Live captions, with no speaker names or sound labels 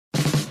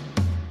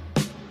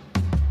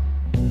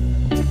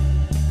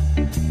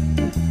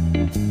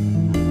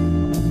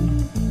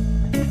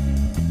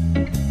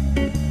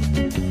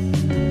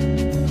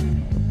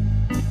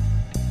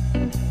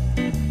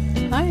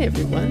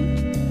everyone.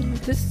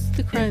 This is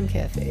the Crime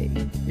Cafe,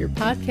 your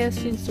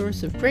podcasting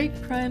source of great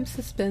crime,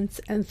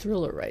 suspense, and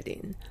thriller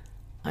writing.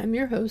 I'm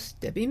your host,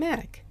 Debbie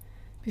Mack.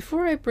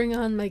 Before I bring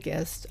on my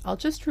guest, I'll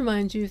just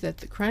remind you that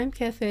the Crime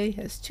Cafe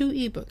has 2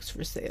 ebooks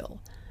for sale,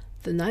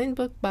 the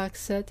 9-book box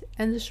set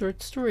and the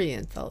short story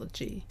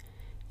anthology.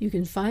 You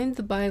can find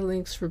the buy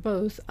links for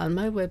both on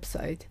my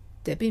website,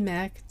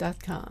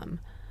 debbiemack.com,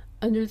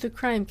 under the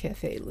Crime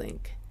Cafe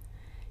link.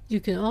 You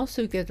can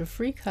also get a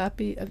free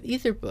copy of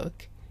either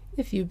book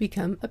if you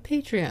become a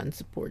Patreon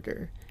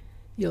supporter.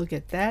 You'll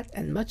get that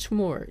and much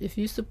more if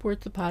you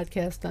support the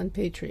podcast on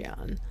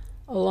Patreon,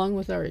 along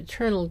with our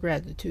eternal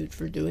gratitude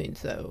for doing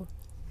so.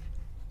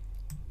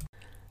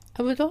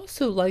 I would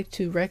also like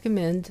to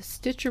recommend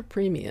Stitcher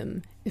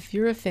Premium if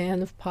you're a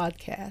fan of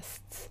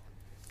podcasts.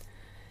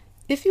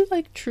 If you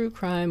like true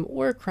crime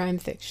or crime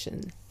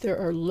fiction, there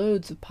are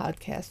loads of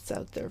podcasts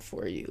out there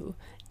for you.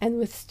 And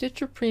with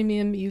Stitcher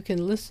Premium, you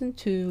can listen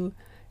to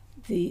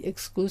the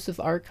exclusive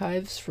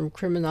archives from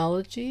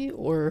Criminology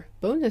or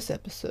bonus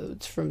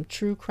episodes from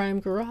True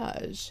Crime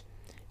Garage.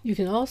 You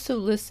can also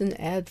listen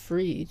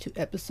ad-free to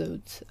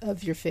episodes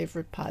of your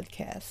favorite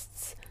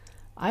podcasts.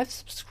 I've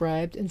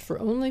subscribed, and for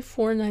only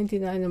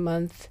 $4.99 a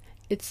month,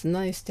 it's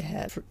nice to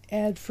have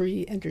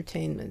ad-free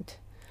entertainment.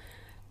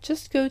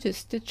 Just go to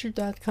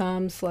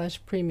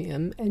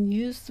Stitcher.com/premium and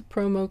use the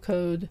promo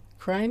code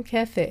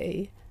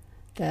CRIMECAFE,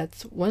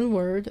 that's one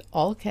word,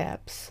 all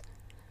caps,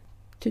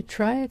 to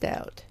try it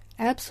out.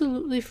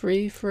 Absolutely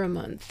free for a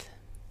month.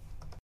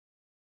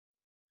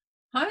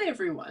 Hi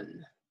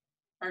everyone.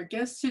 Our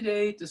guest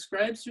today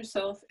describes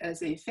herself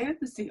as a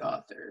fantasy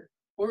author,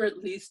 or at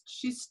least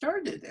she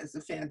started as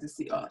a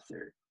fantasy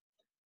author.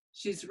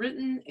 She's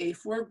written a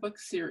 4-book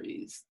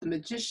series, the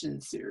Magician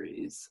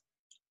series,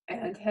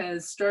 and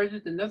has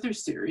started another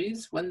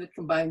series, one that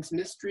combines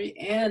mystery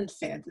and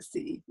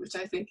fantasy, which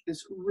I think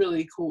is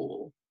really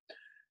cool.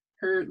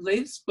 Her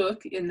latest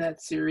book in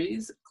that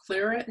series,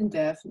 Clara and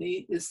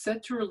Daphne, is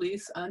set to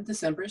release on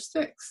December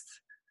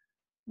 6th,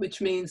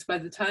 which means by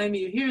the time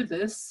you hear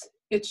this,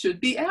 it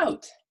should be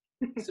out.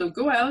 So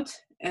go out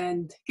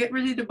and get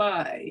ready to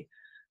buy.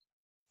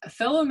 A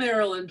fellow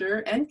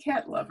Marylander and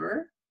cat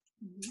lover,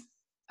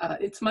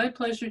 it's my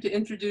pleasure to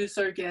introduce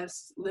our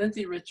guest,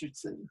 Lindsey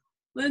Richardson.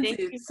 Lindsey,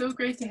 it's so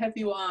great to have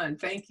you on.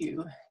 Thank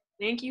you.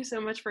 Thank you so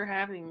much for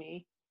having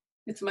me.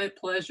 It's my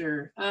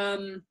pleasure.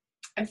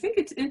 I think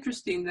it's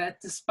interesting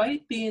that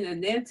despite being a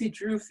Nancy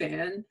Drew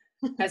fan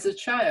as a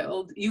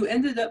child, you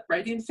ended up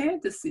writing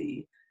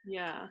fantasy.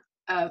 Yeah.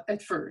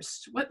 At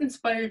first. What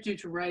inspired you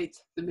to write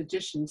the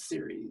Magician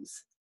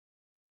series?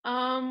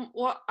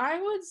 Well,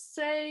 I would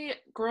say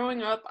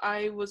growing up,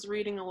 I was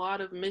reading a lot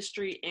of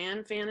mystery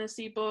and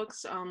fantasy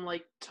books,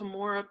 like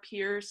Tamora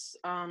Pierce.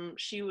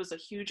 She was a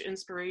huge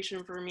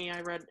inspiration for me.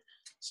 I read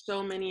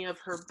so many of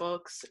her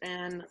books,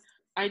 and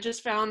I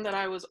just found that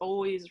I was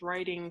always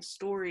writing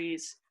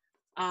stories.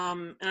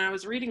 And I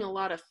was reading a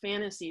lot of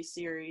fantasy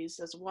series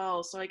as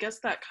well. So I guess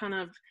that kind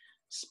of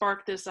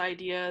sparked this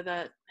idea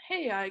that,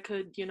 hey, I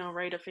could,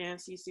 write a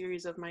fantasy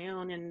series of my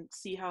own and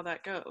see how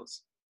that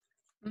goes.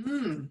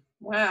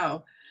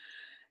 Wow.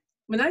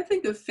 When I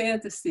think of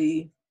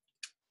fantasy,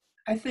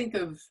 I think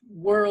of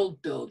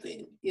world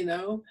building,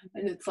 and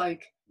it's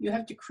like you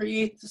have to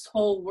create this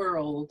whole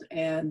world.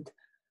 And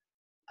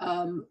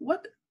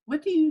what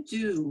do you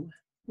do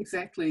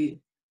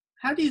exactly?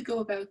 How do you go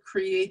about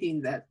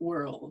creating that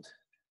world?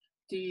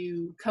 Do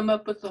you come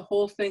up with the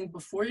whole thing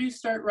before you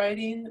start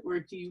writing, or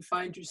do you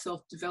find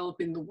yourself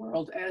developing the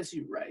world as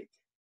you write?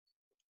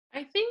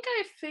 I think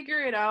I figure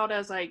it out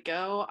as I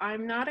go.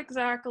 I'm not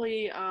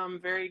exactly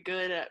very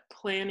good at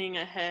planning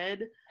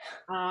ahead,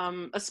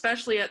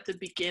 especially at the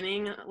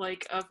beginning,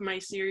 of my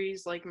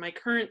series, like my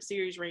current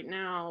series right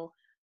now,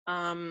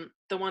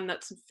 the one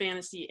that's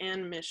fantasy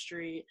and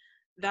mystery.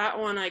 That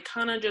one I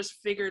kind of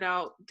just figured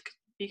out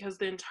because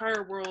the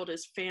entire world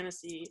is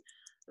fantasy.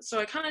 So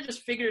I kind of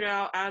just figured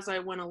out as I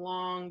went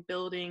along,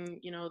 building,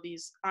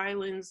 these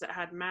islands that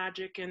had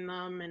magic in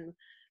them and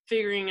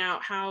figuring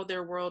out how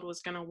their world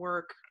was going to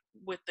work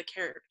with the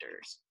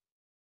characters.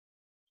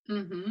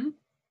 Can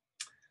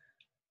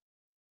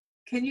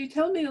you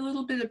tell me a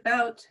little bit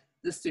about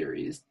the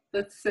series?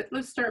 Let's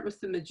start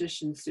with the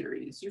Magician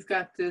series. You've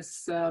got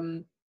this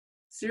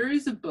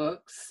series of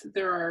books.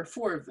 There are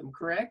 4 of them,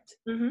 correct?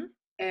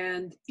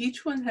 And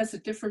each one has a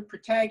different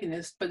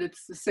protagonist, but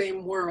it's the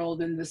same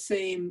world and the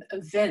same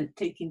event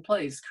taking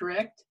place,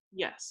 correct?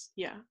 Yes,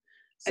 yeah.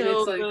 So, and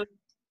it's like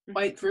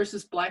white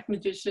versus black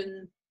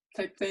magician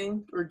type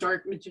thing, or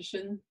dark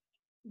magician?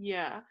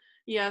 Yeah.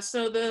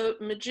 So the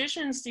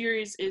Magician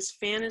series is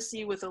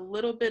fantasy with a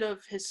little bit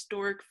of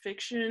historic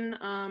fiction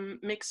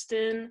mixed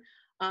in.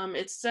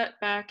 It's set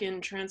back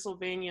in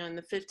Transylvania in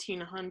the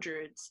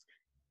 1500s,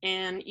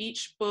 and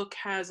each book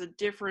has a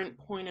different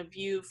point of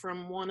view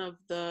from one of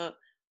the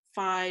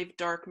 5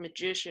 dark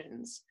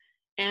magicians.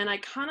 And I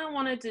kind of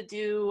wanted to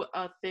do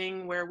a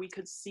thing where we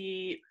could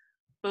see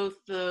both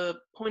the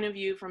point of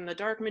view from the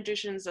dark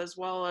magicians as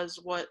well as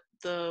what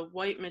the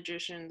white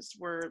magicians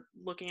were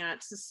looking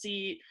at, to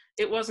see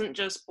it wasn't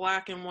just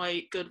black and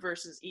white, good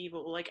versus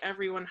evil. Like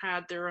everyone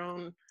had their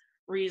own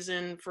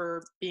reason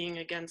for being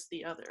against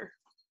the other.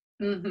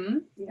 Mm-hmm.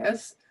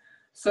 Yes.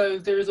 So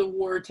there's a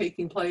war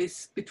taking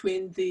place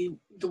between the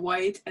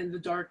white and the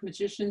dark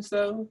magicians,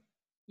 though?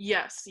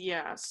 Yes,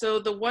 yeah. So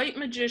the white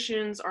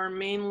magicians are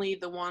mainly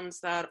the ones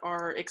that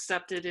are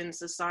accepted in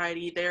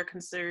society. They're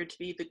considered to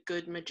be the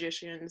good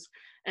magicians.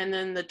 And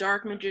then the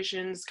dark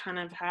magicians kind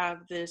of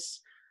have this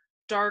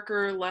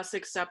darker, less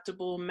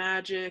acceptable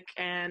magic.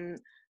 And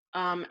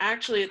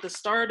actually, at the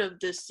start of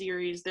this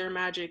series, their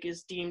magic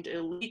is deemed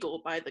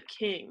illegal by the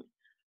king.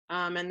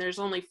 And there's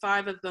only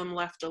 5 of them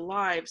left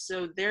alive.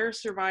 So their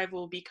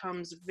survival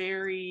becomes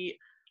very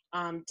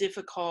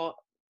difficult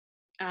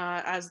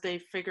as they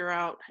figure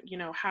out,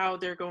 how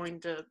they're going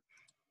to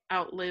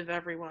outlive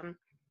everyone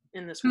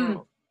in this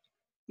world.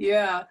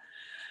 Yeah.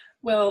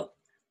 Well,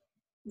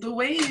 the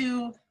way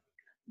you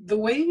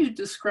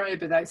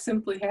describe it, I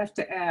simply have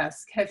to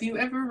ask, have you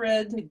ever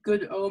read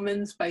Good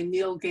Omens by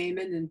Neil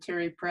Gaiman and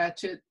Terry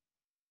Pratchett?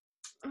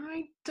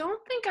 I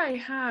don't think I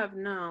have,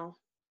 no.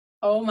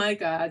 Oh my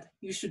God,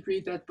 you should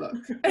read that book.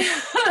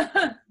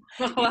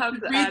 I'll have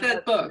to read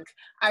that book.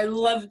 I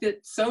loved it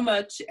so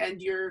much,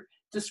 and your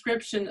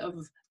description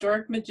of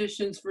dark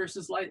magicians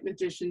versus light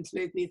magicians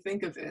made me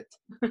think of it.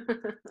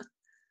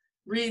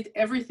 Read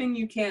everything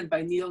you can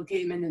by Neil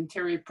Gaiman and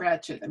Terry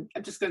Pratchett.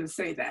 I'm just going to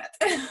say that.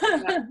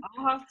 Yeah,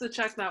 I'll have to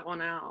check that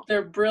one out.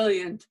 They're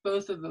brilliant,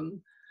 both of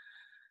them.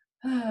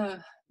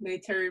 May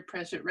Terry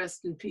Pratchett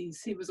rest in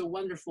peace. He was a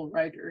wonderful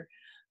writer.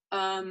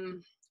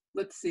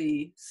 Let's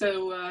see.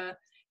 So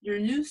your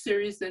new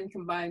series then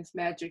combines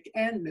magic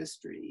and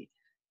mystery,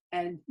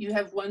 and you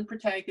have one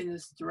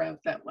protagonist throughout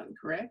that one,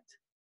 correct?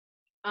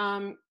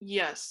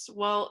 Yes.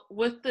 Well,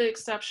 with the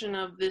exception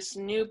of this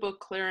new book,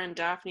 Clara and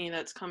Daphne,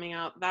 that's coming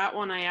out, that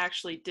one I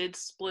actually did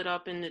split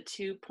up into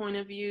 2 point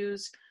of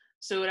views.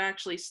 So it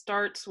actually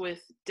starts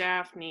with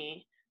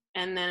Daphne,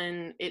 and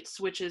then it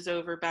switches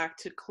over back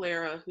to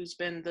Clara, who's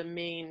been the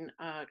main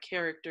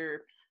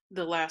character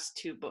the last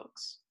 2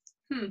 books.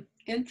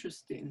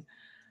 Interesting.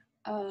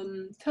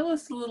 Tell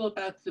us a little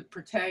about the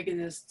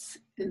protagonists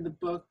in the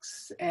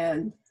books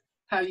and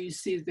how you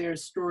see their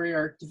story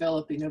arc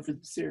developing over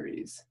the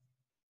series.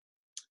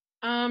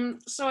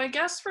 So I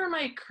guess for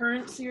my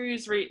current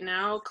series right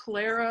now,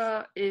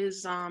 Clara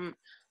is,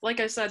 like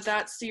I said,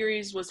 that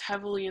series was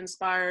heavily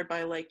inspired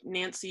by like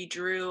Nancy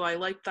Drew. I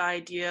like the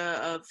idea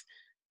of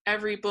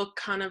every book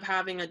kind of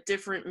having a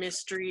different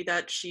mystery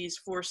that she's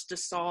forced to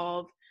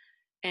solve.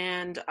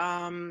 And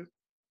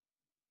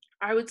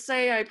I would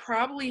say I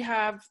probably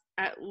have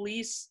at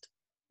least,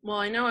 well,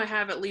 I know I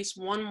have at least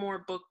 1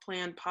 more book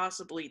planned,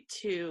 possibly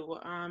 2,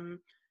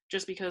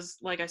 just because,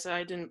 like I said,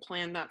 I didn't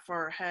plan that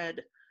far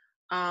ahead.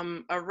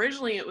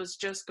 Originally, it was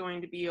just going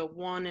to be a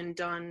one and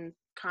done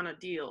kind of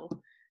deal.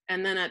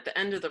 And then at the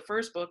end of the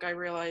first book, I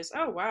realized,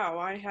 oh, wow,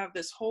 I have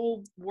this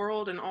whole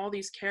world and all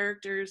these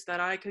characters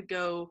that I could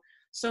go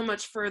so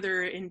much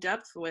further in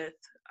depth with.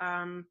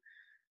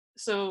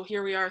 So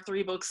here we are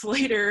 3 books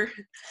later,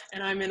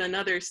 and I'm in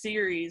another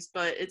series,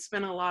 but it's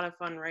been a lot of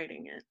fun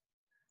writing it.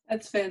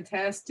 That's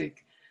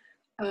fantastic.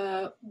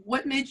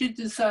 What made you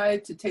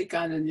decide to take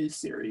on a new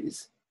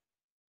series?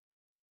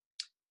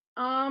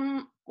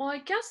 Well, I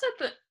guess at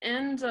the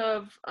end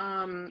of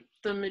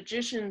the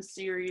Magician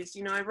series,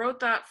 I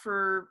wrote that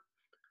for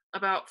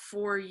about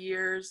 4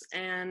 years,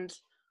 and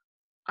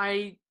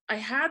I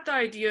had the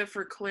idea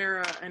for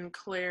Clara and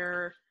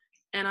Claire,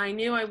 and I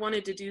knew I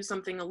wanted to do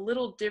something a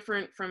little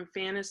different from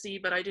fantasy,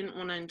 but I didn't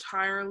want to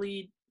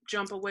entirely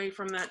jump away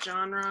from that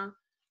genre.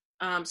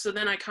 So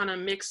then I kind of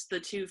mixed the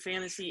 2,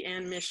 fantasy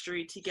and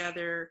mystery,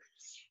 together,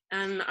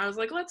 and I was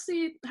like, let's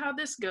see how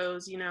this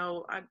goes.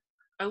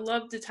 I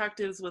love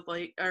detectives with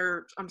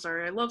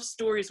I love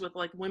stories with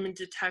like women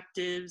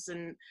detectives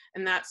and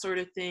that sort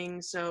of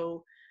thing.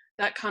 So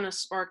that kind of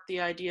sparked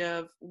the idea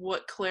of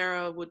what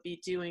Clara would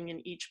be doing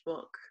in each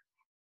book.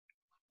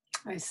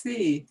 I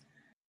see.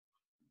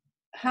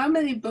 How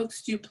many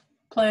books do you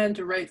plan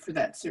to write for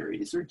that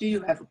series, or do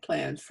you have a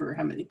plan for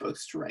how many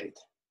books to write?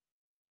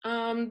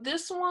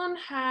 This one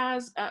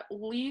has at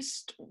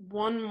least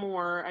 1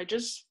 more.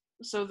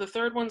 So the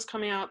 3rd one's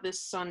coming out this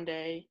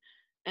Sunday.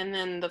 And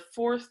then the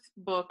 4th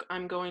book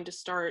I'm going to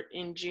start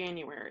in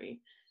January.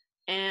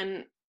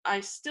 And I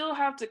still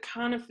have to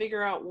kind of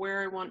figure out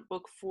where I want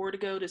book 4 to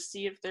go to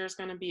see if there's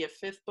going to be a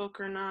 5th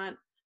book or not.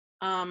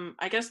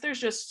 I guess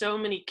there's just so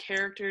many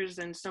characters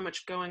and so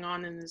much going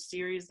on in the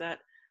series that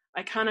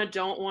I kind of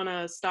don't want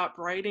to stop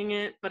writing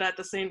it, but at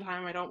the same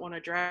time, I don't want to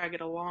drag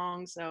it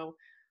along. So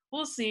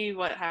we'll see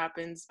what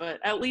happens, but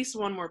at least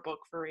 1 more book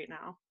for right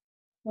now.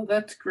 Well,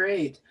 that's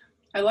great.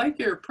 I like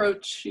your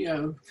approach,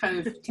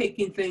 kind of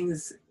taking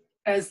things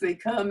as they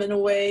come in a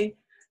way.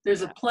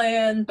 There's a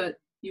plan, but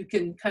you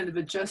can kind of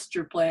adjust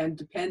your plan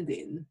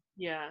depending.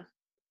 Yeah.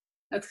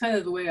 That's kind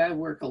of the way I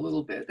work a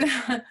little bit.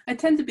 I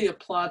tend to be a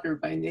plotter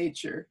by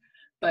nature,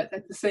 but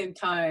at the same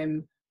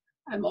time,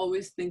 I'm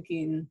always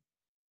thinking,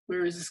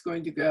 where is this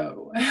going to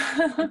go?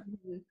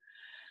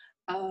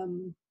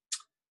 Um,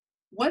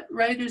 what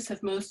writers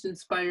have most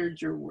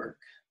inspired your work?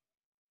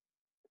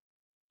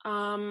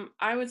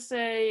 I would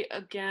say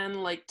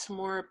again, like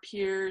Tamora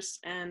Pierce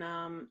and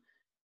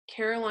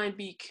Caroline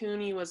B.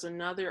 Cooney was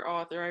another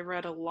author I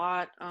read a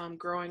lot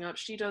growing up.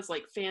 She does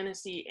like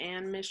fantasy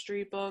and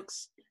mystery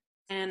books.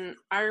 And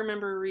I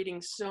remember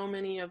reading so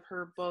many of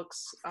her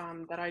books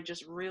that I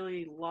just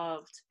really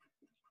loved,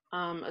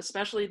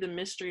 especially the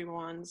mystery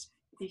ones,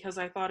 because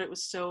I thought it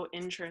was so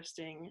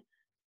interesting.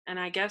 And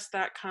I guess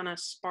that kind of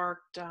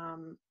sparked,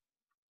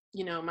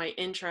 my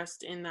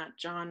interest in that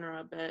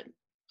genre a bit.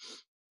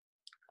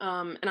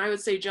 And I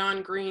would say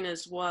John Green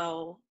as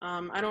well.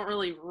 I don't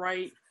really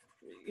write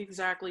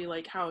exactly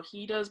like how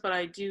he does, but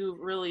I do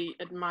really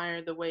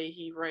admire the way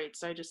he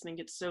writes. I just think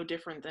it's so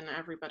different than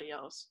everybody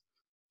else.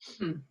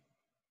 Hmm.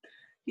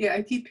 Yeah,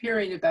 I keep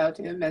hearing about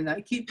him and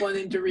I keep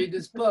wanting to read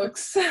his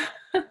books.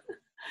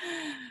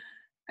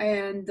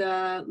 And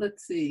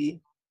let's see,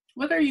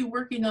 what are you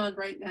working on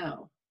right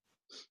now?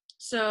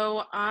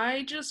 So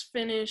I just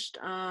finished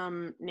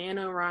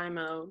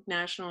NaNoWriMo,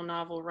 National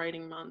Novel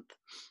Writing Month.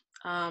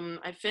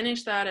 I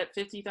finished that at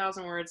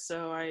 50,000 words,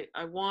 so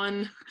I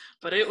won,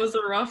 but it was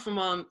a rough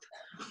month.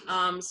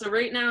 So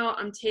right now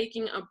I'm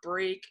taking a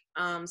break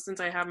since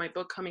I have my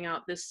book coming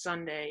out this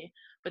Sunday,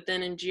 but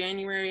then in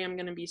January I'm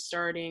going to be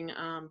starting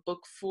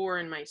book 4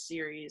 in my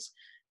series.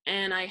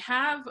 And I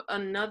have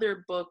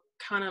another book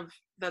kind of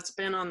that's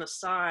been on the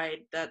side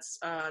that's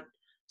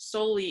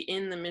solely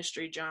in the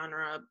mystery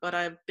genre, but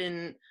I've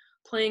been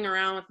playing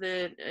around with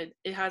it.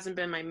 It hasn't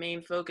been my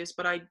main focus,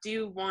 but I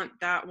do want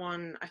that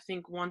one, I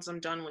think once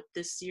I'm done with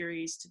this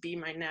series, to be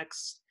my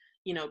next,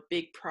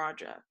 big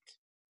project.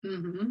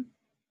 Mm-hmm.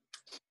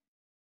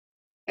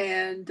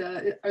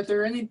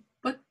 And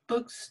what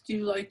books do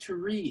you like to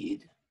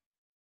read?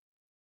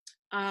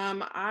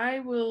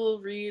 I will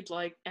read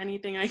like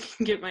anything I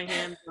can get my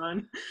hands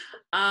on.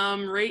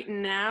 Right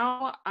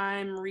now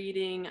I'm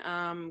reading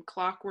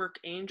Clockwork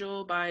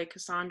Angel by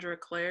Cassandra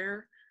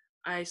Clare.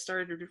 I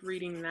started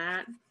reading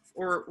that,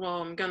 or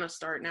well, I'm gonna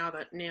start now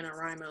that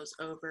NaNoWriMo's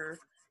over.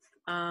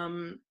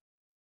 Um,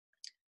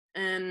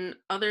 and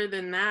other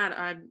than that,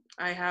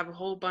 I have a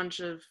whole bunch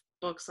of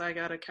books I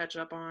gotta catch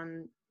up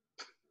on.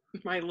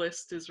 My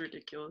list is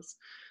ridiculous.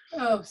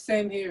 Oh,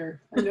 same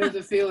here. I know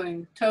the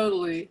feeling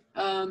totally.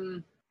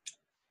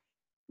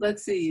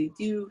 Let's see.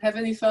 Do you have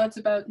any thoughts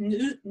about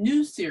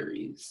new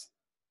series?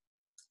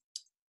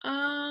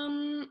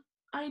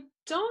 I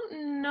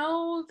don't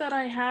know that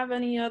I have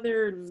any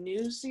other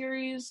new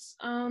series.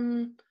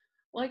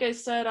 Like I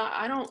said,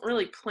 I don't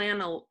really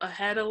plan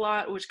ahead a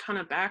lot, which kind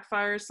of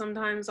backfires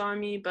sometimes on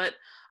me, but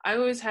I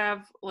always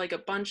have like a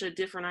bunch of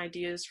different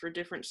ideas for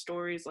different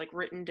stories, like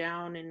written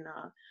down in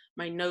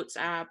my notes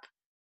app.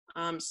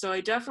 So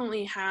I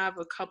definitely have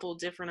a couple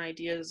different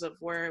ideas of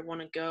where I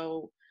want to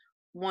go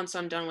once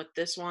I'm done with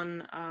this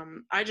one.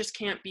 I just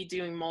can't be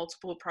doing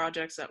multiple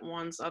projects at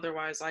once,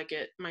 otherwise I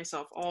get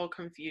myself all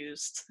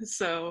confused.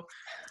 So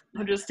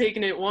I'm just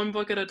taking it one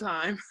book at a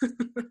time.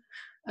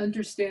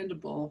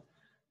 Understandable.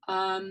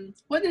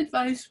 What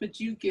advice would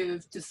you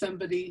give to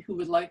somebody who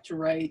would like to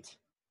write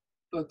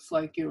books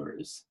like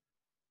yours?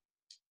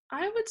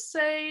 I would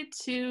say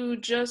to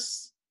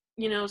just,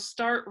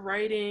 start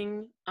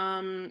writing.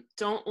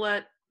 Don't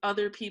let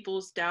other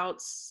people's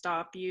doubts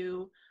stop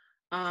you.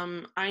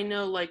 I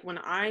know, like, when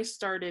I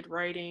started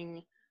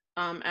writing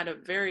at a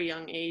very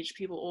young age,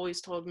 people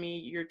always told me,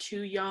 you're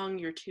too young,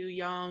 you're too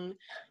young.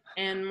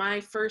 And my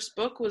first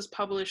book was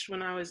published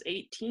when I was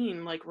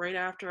 18, like right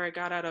after I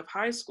got out of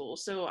high school.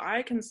 So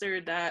I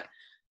considered that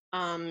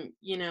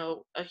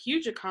a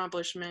huge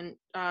accomplishment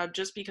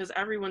just because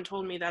everyone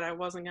told me that I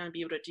wasn't going to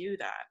be able to do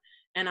that.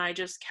 And I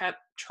just kept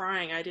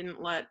trying. I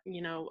didn't let,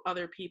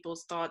 other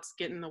people's thoughts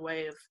get in the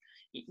way of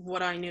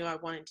what I knew I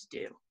wanted to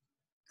do.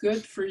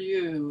 Good for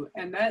you.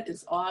 And that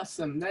is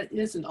awesome. That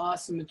is an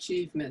awesome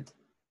achievement.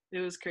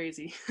 It was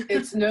crazy.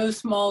 It's no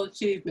small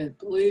achievement,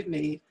 believe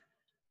me.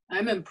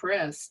 I'm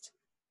impressed.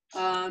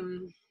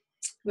 Um,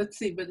 let's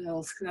see, what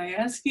else can I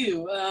ask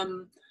you?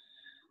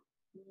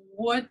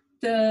 What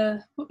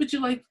would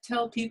you like to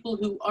tell people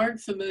who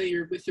aren't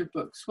familiar with your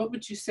books? What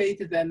would you say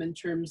to them in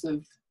terms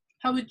of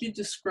how would you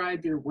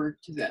describe your work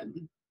to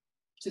them,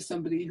 to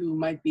somebody who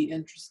might be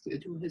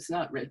interested, who has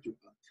not read your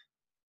book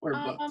or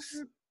books?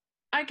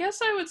 I guess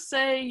I would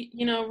say,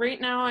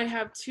 right now I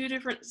have two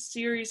different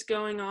series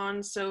going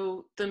on.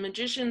 So the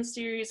Magician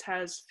series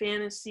has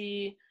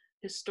fantasy,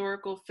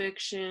 historical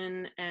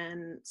fiction,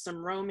 and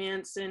some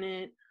romance in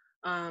it.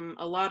 A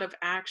lot of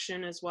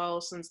action as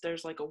well, since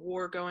there's like a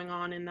war going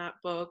on in that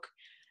book.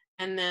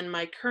 And then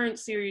my current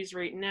series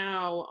right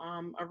now,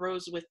 A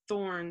Rose with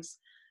Thorns,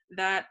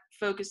 that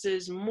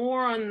focuses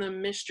more on the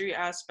mystery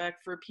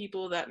aspect for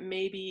people that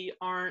maybe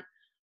aren't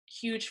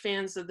huge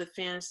fans of the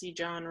fantasy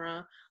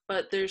genre,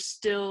 but there's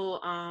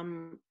still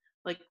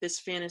like this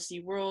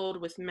fantasy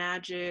world with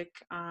magic.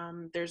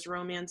 There's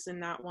romance in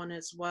that one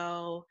as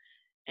well.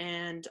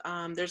 And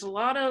there's a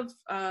lot of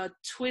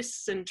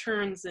twists and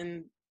turns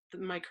in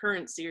my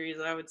current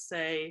series, I would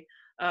say.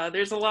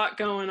 There's a lot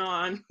going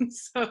on.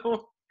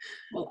 So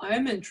Well,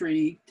 I'm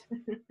intrigued.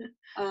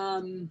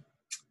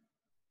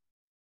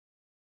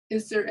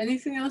 Is there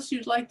anything else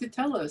you'd like to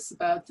tell us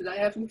about that I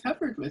haven't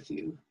covered with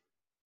you?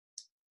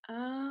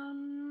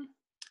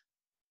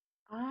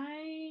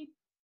 I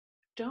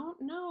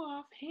don't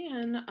know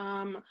offhand.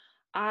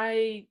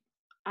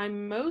 I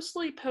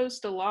mostly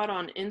post a lot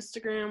on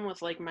Instagram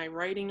with like my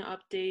writing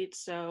updates.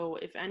 So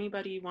if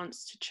anybody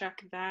wants to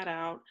check that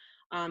out,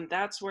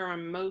 that's where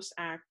I'm most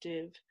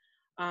active.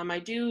 I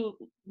do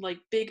like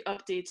big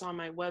updates on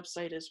my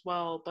website as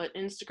well, but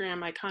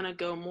Instagram, I kind of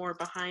go more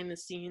behind the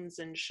scenes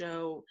and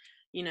show,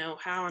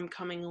 how I'm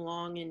coming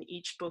along in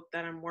each book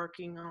that I'm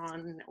working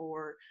on,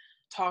 or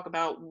talk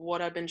about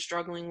what I've been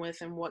struggling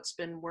with and what's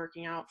been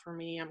working out for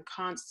me. I'm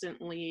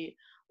constantly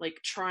like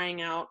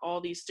trying out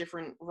all these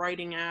different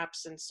writing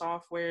apps and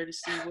software to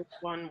see which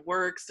one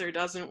works or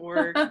doesn't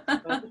work. So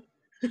I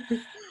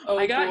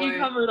Oh got you boy,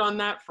 covered on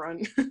that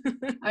front.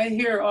 I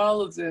hear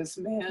all of this,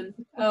 man.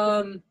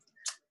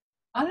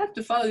 I'll have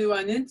to follow you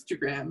on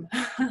Instagram.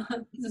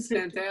 This is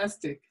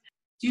fantastic.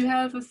 Do you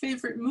have a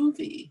favorite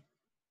movie?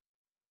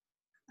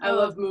 I Oh,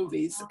 love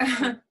movies.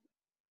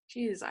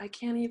 geez, I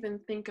can't even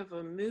think of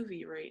a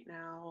movie right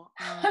now.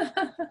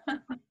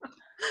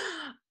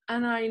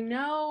 And I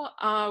know,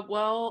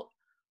 well,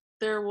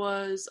 there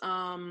was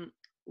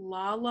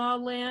La La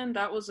Land.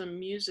 That was a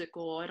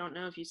musical. I don't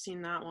know if you've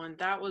seen that one.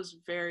 That was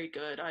very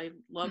good. I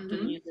loved the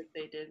Mm-hmm. music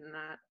they did in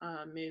that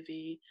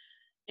movie.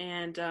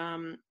 And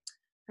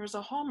there was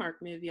a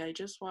Hallmark movie I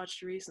just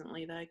watched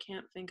recently that I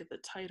can't think of the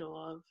title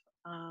of.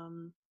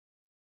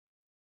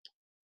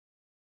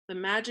 The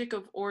Magic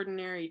of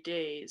Ordinary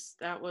Days.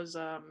 That was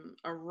a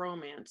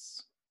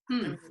romance. I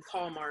Hmm. mean, it's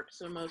Hallmark,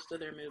 so most of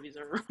their movies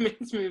are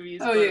romance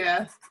movies, Oh but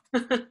yeah.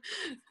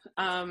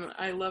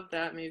 I love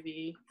that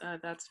movie.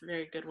 That's a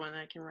very good one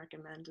I can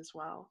recommend as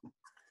well.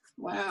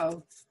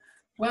 Wow.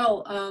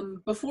 Well,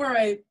 before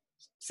I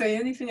say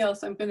anything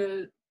else, I'm going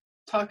to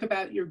talk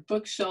about your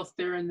bookshelf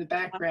there in the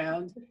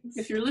background.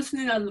 If you're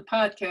listening on the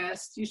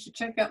podcast, you should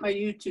check out my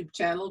YouTube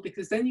channel,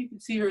 because then you can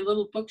see her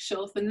little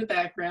bookshelf in the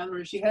background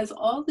where she has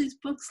all these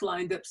books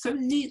lined up so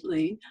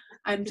neatly.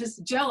 I'm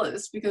just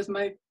jealous because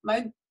my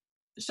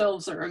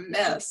shelves are a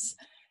mess.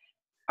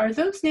 Are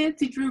those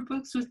Nancy Drew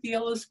books with the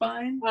yellow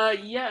spine?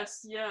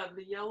 Yes, yeah,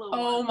 the yellow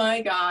Oh one.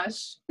 my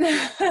gosh.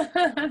 Yeah.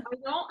 I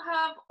don't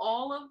have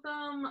all of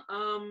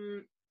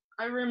them.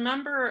 I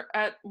remember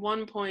at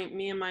one point,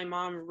 me and my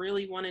mom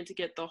really wanted to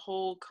get the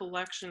whole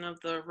collection of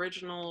the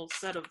original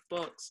set of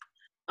books.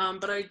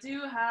 But I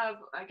do have,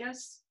 I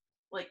guess,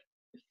 like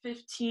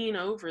 15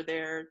 over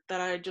there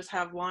that I just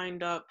have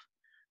lined up.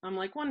 I'm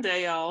like, one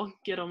day I'll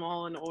get them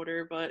all in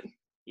order, but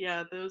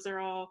yeah, those are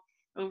all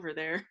over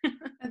there.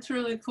 That's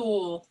really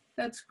cool.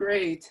 That's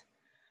great.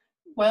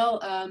 Well,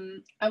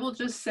 I will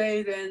just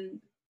say then,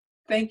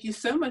 thank you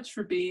so much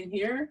for being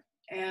here.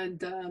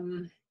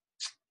 And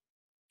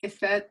if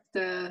that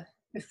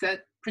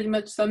pretty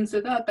much sums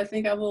it up, I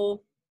think I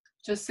will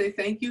just say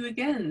thank you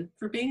again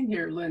for being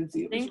here,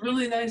 Lindsey. It was Thank you.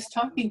 really nice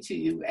talking to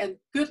you, and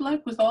good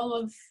luck with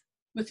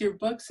with your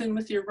books and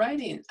with your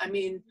writing. I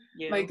mean,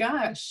 my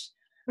gosh,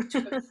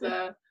 to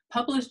have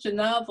published a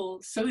novel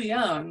so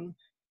young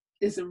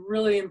is a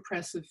really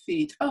impressive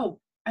feat. Oh,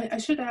 I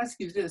should ask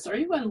you this: are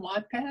you on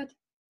Wattpad?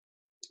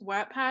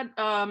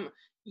 Wattpad,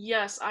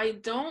 yes, I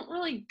don't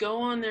really go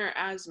on there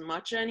as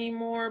much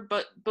anymore,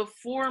 but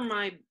before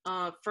my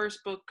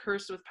first book,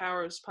 Cursed with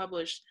Power, was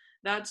published,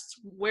 that's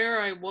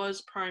where I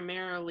was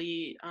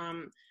primarily,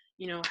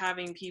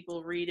 having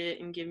people read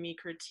it and give me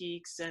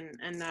critiques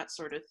and that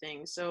sort of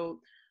thing. So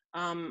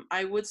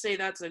I would say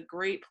that's a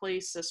great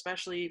place,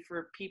 especially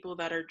for people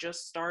that are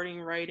just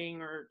starting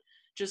writing or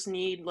just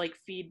need like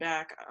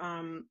feedback.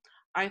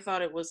 I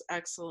thought it was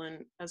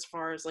excellent as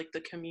far as like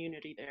the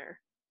community there.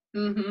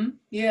 Mm-hmm.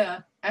 Yeah.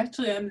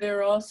 Actually, I'm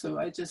there also.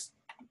 I just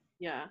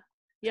Yeah. try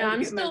Yeah, to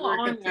I'm get my still work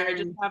on up there. I there,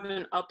 just and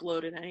haven't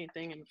uploaded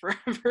anything in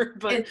forever.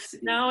 But it's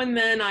now and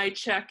then I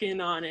check in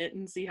on it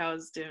and see how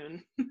it's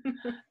doing.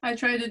 I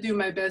try to do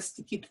my best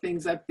to keep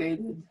things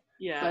updated,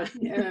 Yeah, but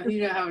yeah,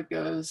 you know how it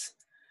goes.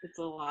 it's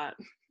a lot.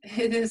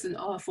 It is an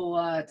awful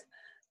lot.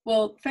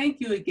 Well,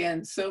 thank you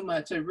again so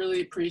much. I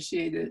really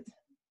appreciate it.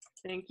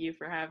 Thank you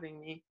for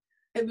having me.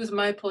 It was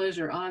my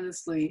pleasure,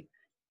 honestly.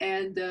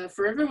 And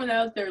for everyone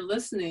out there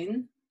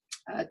listening,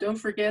 don't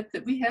forget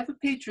that we have a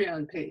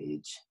Patreon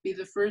page. Be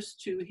the first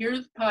to hear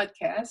the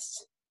podcast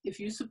if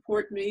you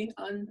support the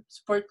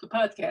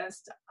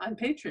podcast on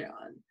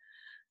Patreon.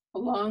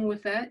 Along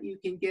with that, you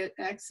can get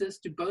access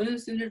to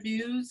bonus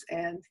interviews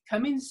and,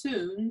 coming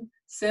soon,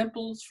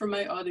 samples from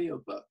my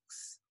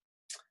audiobooks.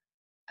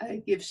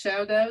 I give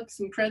shout outs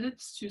and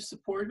credits to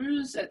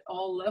supporters at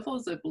all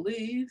levels, I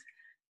believe.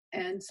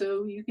 And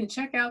so you can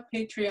check out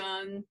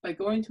Patreon by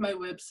going to my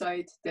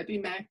website,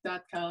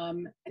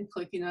 debbiemack.com, and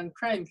clicking on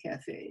Crime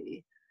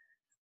Cafe.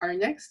 Our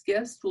next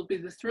guest will be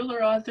the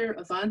thriller author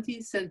Avanti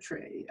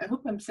Centre. I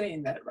hope I'm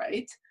saying that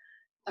right.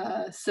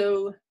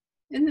 So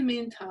in the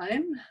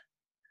meantime,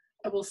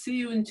 I will see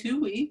you in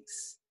 2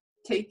 weeks.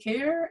 Take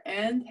care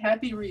and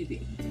happy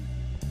reading.